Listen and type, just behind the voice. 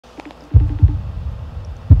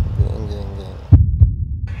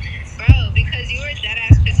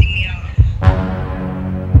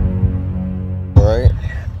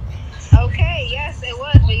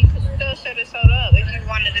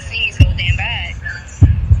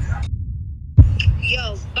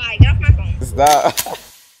stop.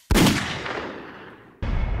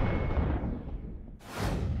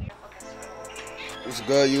 What's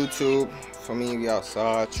good, YouTube? For me, we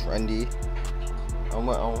outside, trendy. I'm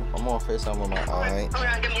on FaceTime with my aunt. What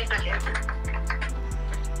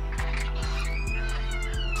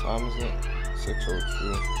time is it?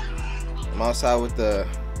 6:02. I'm outside with the.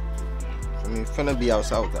 Finna be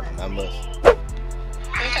outside with the members.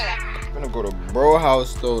 Finna go to bro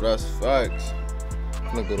house though. That's facts.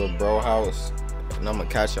 Finna go to bro house, and I'ma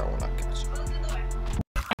catch y'all when I catch y'all.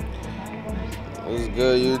 What's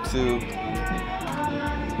good, YouTube?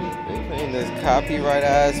 They playing this copyright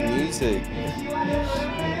ass music.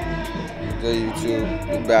 Good, YouTube.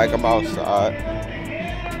 We back. I'm outside.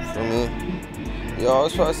 For me. Yo, I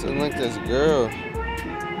was supposed to link this girl.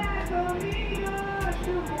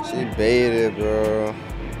 She baited, bro.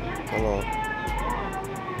 Hold on.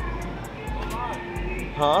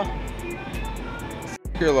 Huh?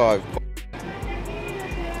 You're live.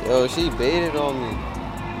 Yo, she baited on me.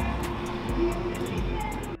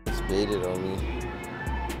 She baited on me.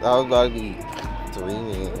 That was about to be 3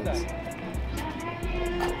 minutes.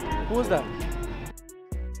 Who was that?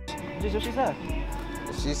 Just what she said.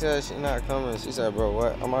 She said she not coming. She said, bro,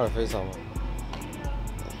 what? I'm out of FaceTime.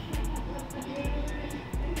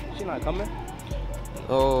 She not coming?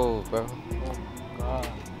 Oh, bro. Oh, God.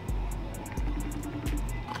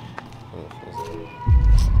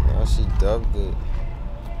 Now she dubbed it.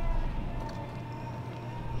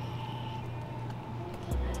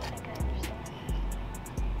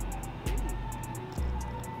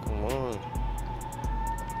 Come on.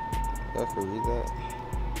 I can read that.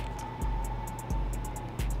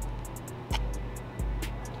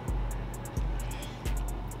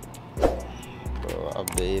 Bro, I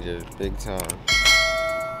baited big time.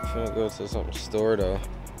 I'm finna go to some store though.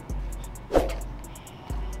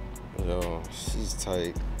 Yo, she's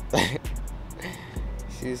tight.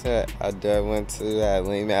 She said I went to that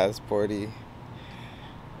lame ass party.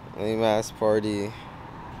 Lame ass party.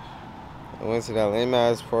 I went to that lame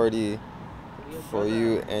ass party for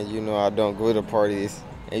you, and you know I don't go to parties,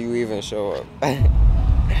 and you even show up. Well,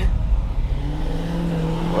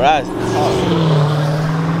 that's tough.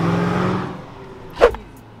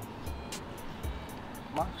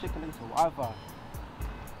 My chicken needs some Wi-Fi.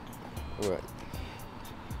 What?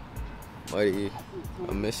 Buddy,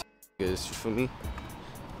 I miss you for me.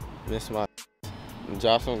 Miss my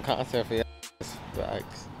drop some content for y'all.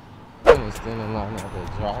 Facts. I'm standing in line out the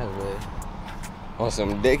driveway on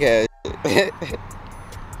some dick ass shit.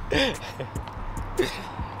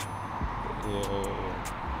 Yo.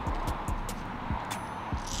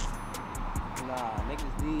 Nah,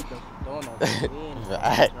 niggas need the donuts.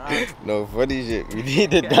 Right. No funny shit. We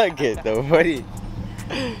need the nuggets. No funny.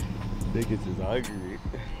 Niggas is hungry.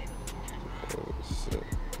 Oh shit.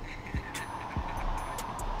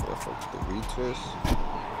 Yeah, fuck the retwist.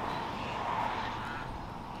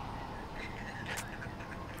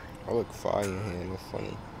 I look fire in here, no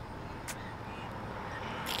funny.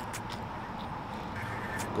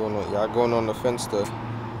 Y'all going on the fence though.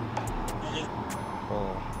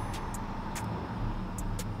 Oh.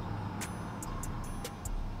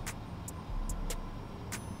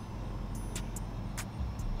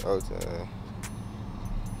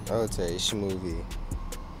 I would say schmovie.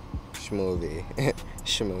 Schmovie.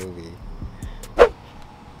 Schmovie. I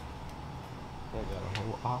got a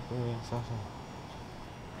whole opera session.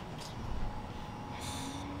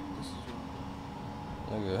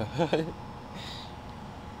 Nigga.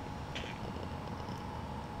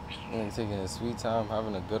 I'm taking a sweet time,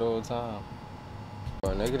 having a good old time.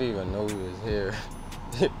 Bro, nigga didn't even know we was here.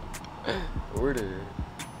 Order.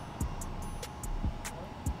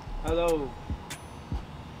 Hello.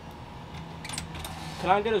 Can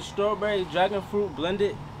I get a strawberry dragon fruit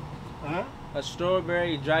blended? Huh? A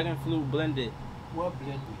strawberry dragon fruit blended. What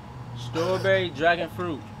blended? Strawberry dragon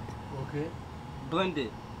fruit Okay.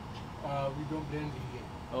 blended. We don't blend it here.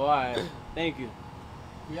 Oh, alright. Thank you.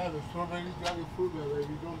 We have a strawberry dragon fruit, but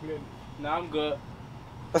we don't blend it. Nah, I'm good.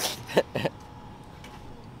 That's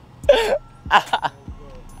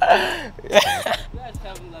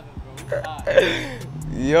 7-Eleven, bro. Alright.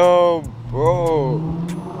 Yo, bro.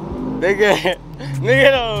 Nigga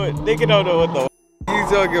don't know what the you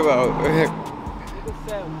talking about. Nigga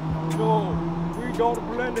said, no, we don't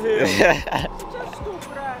blend here. Just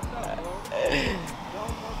stupid ass up, bro.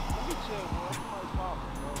 Let me chill, bro. Somebody's problem,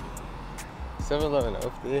 bro. 7-Eleven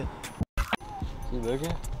up there. You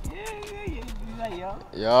looking? Yeah. You like,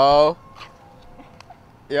 yo?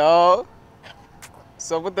 Yo.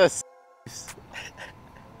 So with the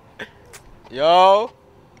Yo.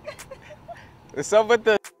 What's up with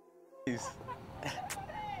the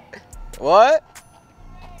What?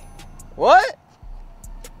 What?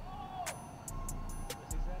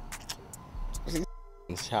 She's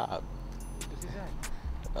shop.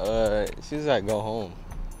 She's like, go home.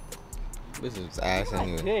 Bitches was ass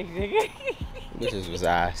anyway. Bitches was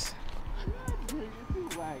ass.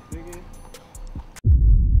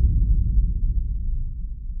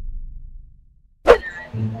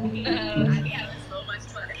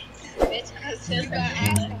 Bitch, cause Tim got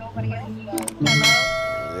asked and nobody else does. Hello?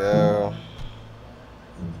 Yo.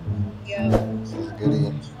 Yo. What's goody?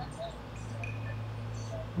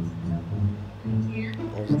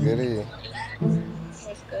 What's goody?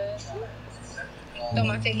 What's good? Got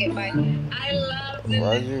my ticket, bye. I love this.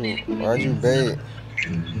 Why'd you bait?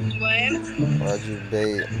 What? Why'd you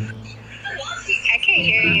bait? I can't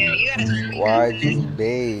hear you. You gotta speak Why'd up. you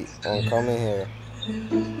bait on coming here?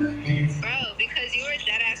 Bro, because you were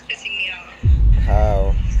dead ass pissing me off.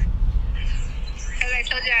 How? Because I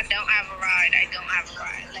told you I don't have a ride. I don't have a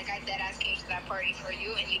ride. Like, I dead ass came to that party for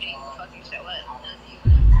you and you didn't even fucking show up.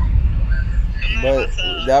 But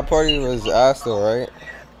that party was ass though, right?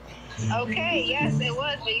 Okay, yes, it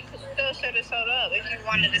was, but you could still should have showed up if you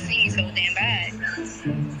wanted to see me so damn bad.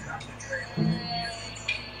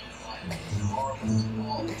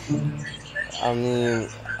 I mean,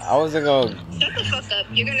 I wasn't gonna. Shut the fuck up.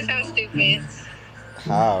 You're gonna sound stupid.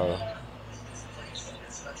 How?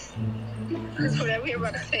 Whatever you're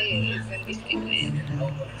about to say is gonna be stupid.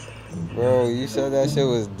 Bro, you said that shit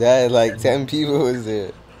was dead. Like 10 people was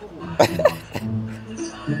there.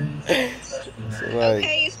 So like,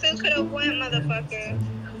 Okay, you still could have went, motherfucker.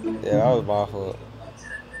 yeah, that was my fault.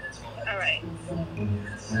 Alright.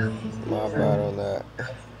 My bad on that.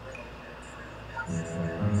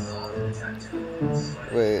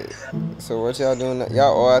 Wait, so what y'all doing?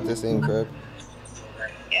 Y'all all at the same crib?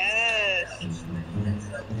 Yes.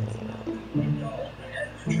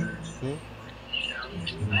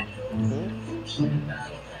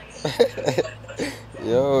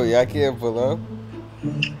 Yo, y'all can't pull up?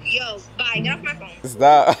 Yo, bye. Get off my phone.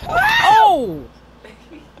 Stop. Oh!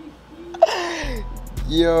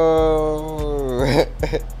 Yo.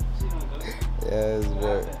 Yes,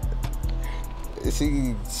 bro.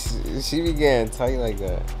 She be getting tight like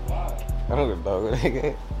that. I don't know,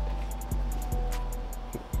 nigga.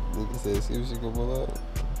 Nigga said, see if she can pull up.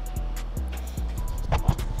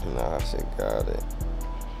 Nah, she got it.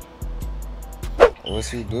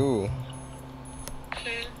 What you do?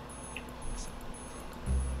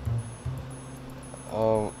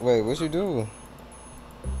 Wait, what you do?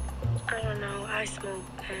 I don't know. I smoke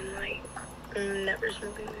and like I'm never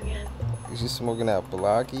smoking again. You just smoking that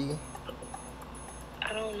blocky?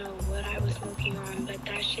 I don't know what I was smoking on, but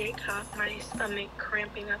that shit got my stomach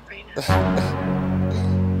cramping up right now.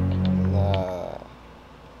 Nah.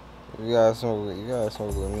 You gotta smoke with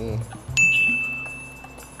me.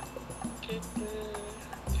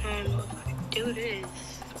 I don't know if I can do this.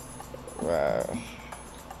 Wow.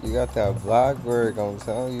 You got that block work, I'm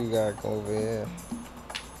telling you, you gotta come over here.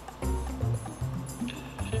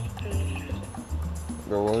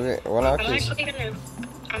 Bro, when I I'm can... actually gonna,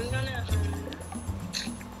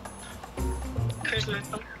 curse my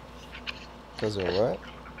plug. Cause of what?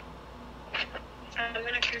 I'm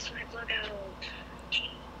gonna curse my plug out.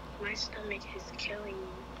 My stomach is killing me.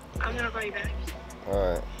 I'm gonna call you back.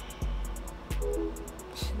 Alright.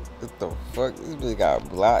 What the fuck? This bitch got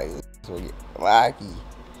block. This will get blocky.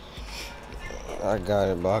 I got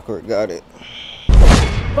it, Blockwork got it.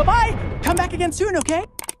 Bye-bye! Come back again soon, okay?